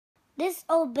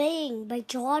Disobeying by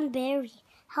John Barry.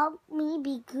 Help me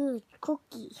be good.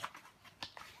 Cookie.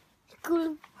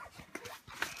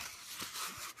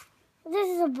 This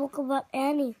is a book about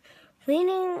Annie.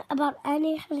 Reading about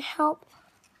Annie can help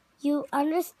you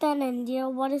understand and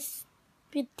deal what is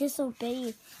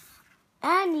disobeying.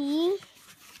 Annie,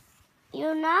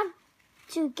 you're not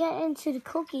to get into the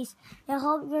cookies. I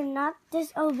hope you're not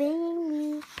disobeying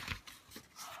me.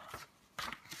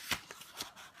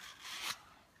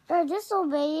 You're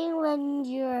disobeying when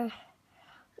you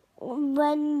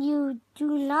do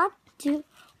not do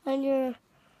when you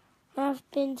have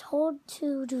been told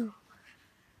to do.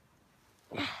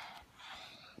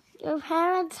 Your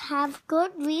parents have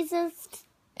good reasons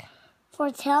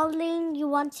for telling you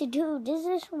what to do. This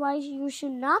is why you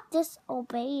should not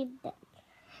disobey them.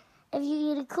 If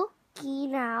you eat a cookie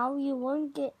now, you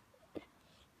won't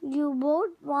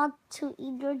want to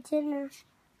eat your dinner.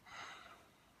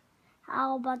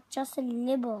 How about just a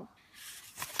nibble?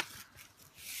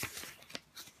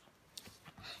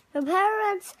 Your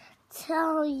parents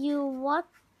tell you what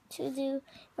to do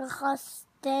because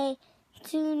they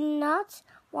do not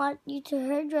want you to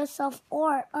hurt yourself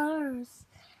or others.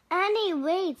 Annie,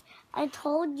 wait! I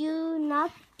told you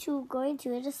not to go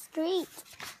into the street.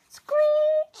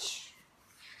 Screech!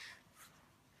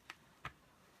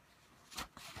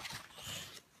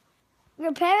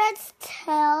 Your parents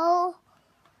tell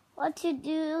what to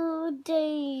do.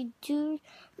 They do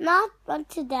not want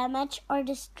to damage or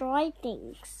destroy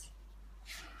things.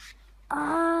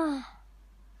 I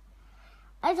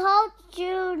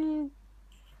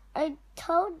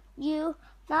told you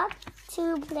not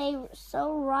to play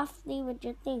so roughly with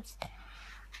your things.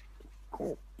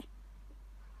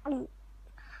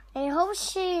 I hope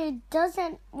she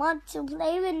doesn't want to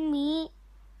play with me.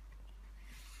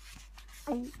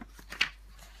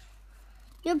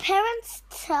 Your parents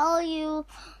tell you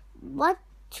what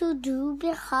to do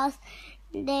because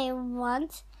they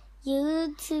want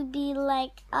you to be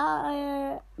like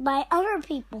by other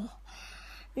people.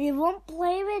 You won't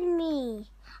play with me.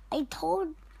 I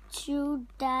told you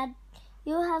that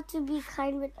you have to be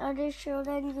kind with other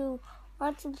children. You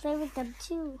want to play with them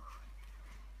too.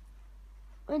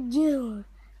 With you.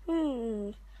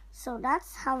 So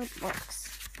that's how it works.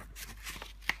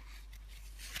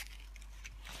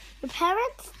 Your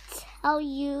parents tell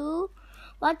you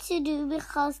what to do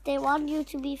because they want you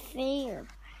to be fair.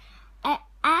 I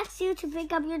ask you to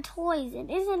pick up your toys. It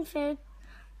isn't fair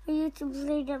for you to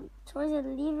play them toys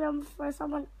and leave them for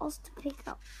someone else to pick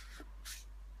up.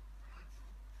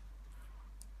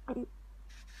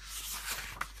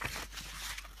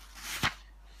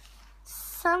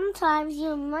 Sometimes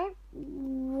you might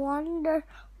wonder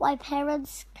why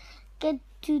parents get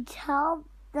to tell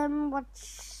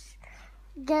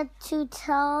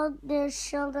their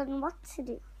children what to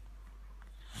do.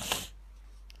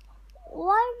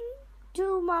 Why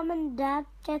do mom and dad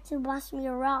get to boss me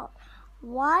around?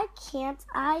 Why can't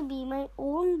I be my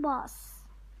own boss?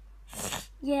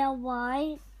 Yeah,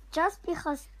 why? Just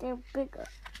because they're bigger.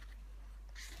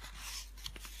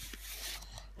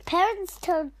 Parents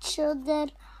tell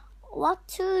children what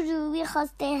to do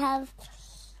because they have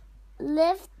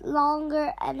lived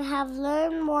longer and have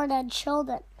learned more than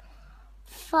children.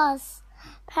 Thus,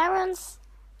 parents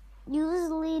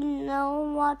usually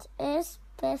know what is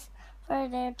best for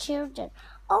their children.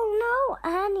 Oh no,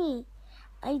 Annie!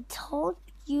 I told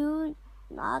you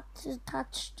not to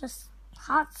touch the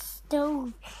hot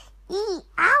stove.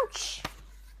 Ouch!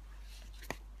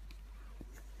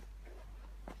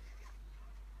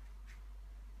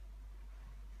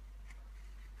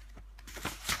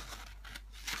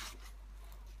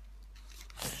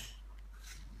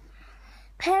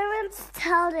 Parents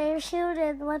tell their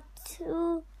children what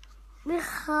to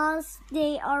because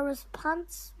they are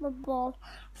responsible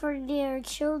for their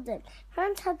children.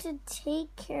 Parents have to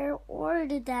take care or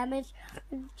the damage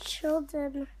when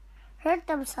children hurt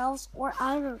themselves or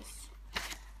others.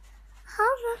 How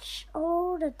much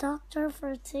owe the doctor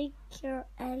for taking care of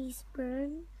Annie's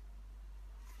burn?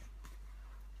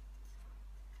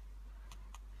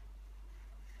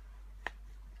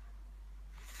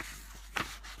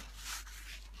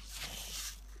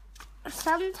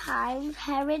 Sometimes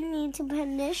parents need to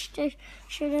punish their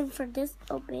children for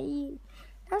disobeying.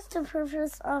 That's the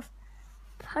purpose of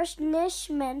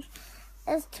punishment,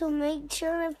 is to make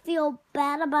children feel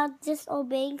bad about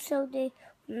disobeying so they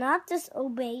will not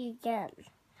disobey again.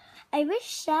 I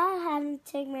wish Dad hadn't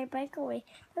taken my bike away.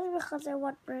 That's because I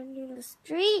want running in the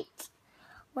street.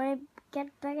 When I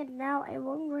get back now, I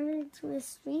won't run into the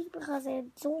street because I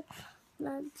don't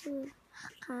want to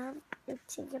have it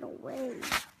taken away.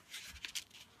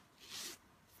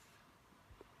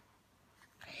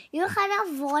 You can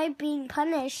avoid being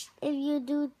punished if you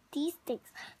do these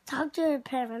things. Talk to your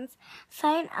parents.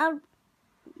 Find out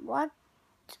what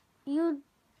you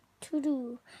to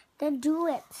do. Then do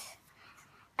it.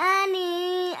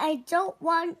 Annie, I don't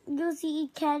want you to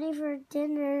eat candy for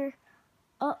dinner.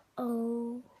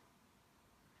 Uh-oh.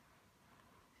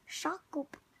 Choco.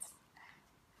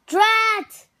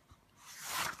 Drat!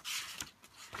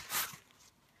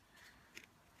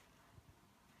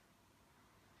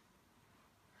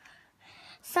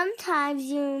 Sometimes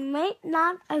you might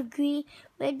not agree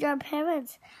with your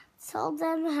parents. Tell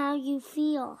them how you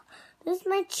feel. This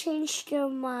might change their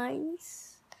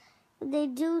minds. If they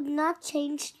do not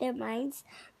change their minds,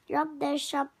 drop their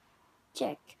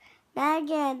subject. Then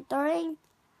again, throwing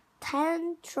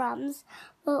tantrums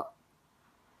will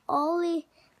only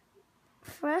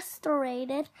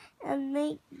frustrate and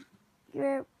make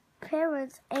your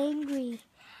parents angry.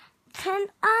 Can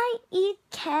I eat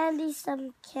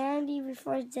some candy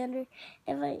before dinner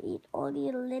if I eat only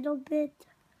a little bit?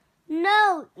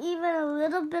 No, even a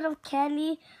little bit of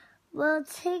candy will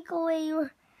take away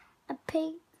your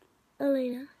appetite.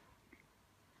 Elena.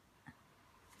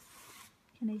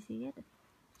 Can I see it?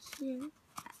 Yeah.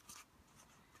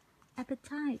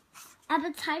 Appetite.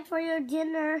 Appetite for your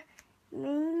dinner.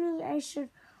 Maybe I should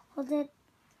hold it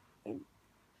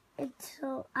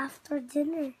until after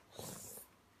dinner.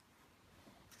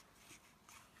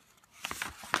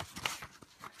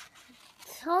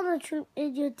 Tell the truth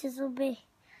if you disobey.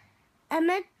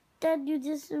 Admit that you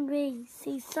disobey.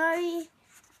 Say sorry,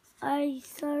 I'm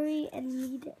sorry, and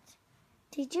mean it.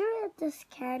 Did you eat this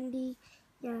candy?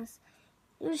 Yes.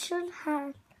 You should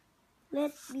have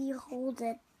let me hold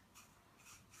it.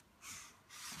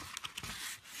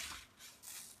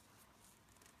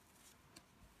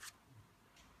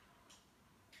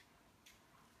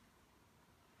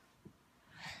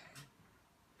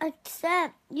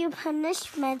 Accept your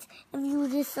punishment if you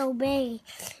disobey.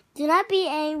 Do not be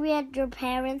angry at your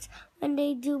parents when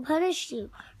they do punish you.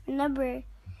 Remember,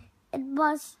 it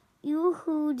was you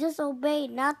who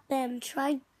disobeyed, not them.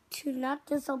 Try to not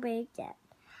disobey again.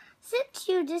 Since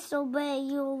you disobey,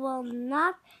 you will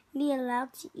not be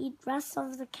allowed to eat rest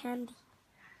of the candy.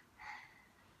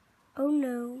 Oh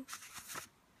no.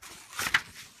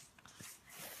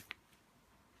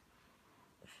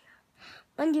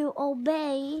 When you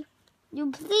obey,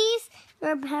 you please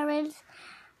your parents,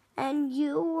 and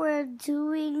you were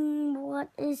doing what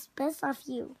is best of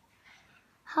you.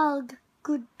 Hug.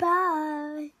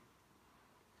 Goodbye.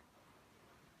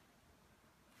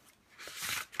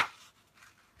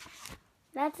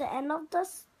 That's the end of the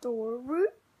story.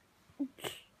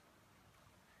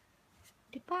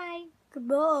 Goodbye.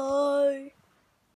 Goodbye.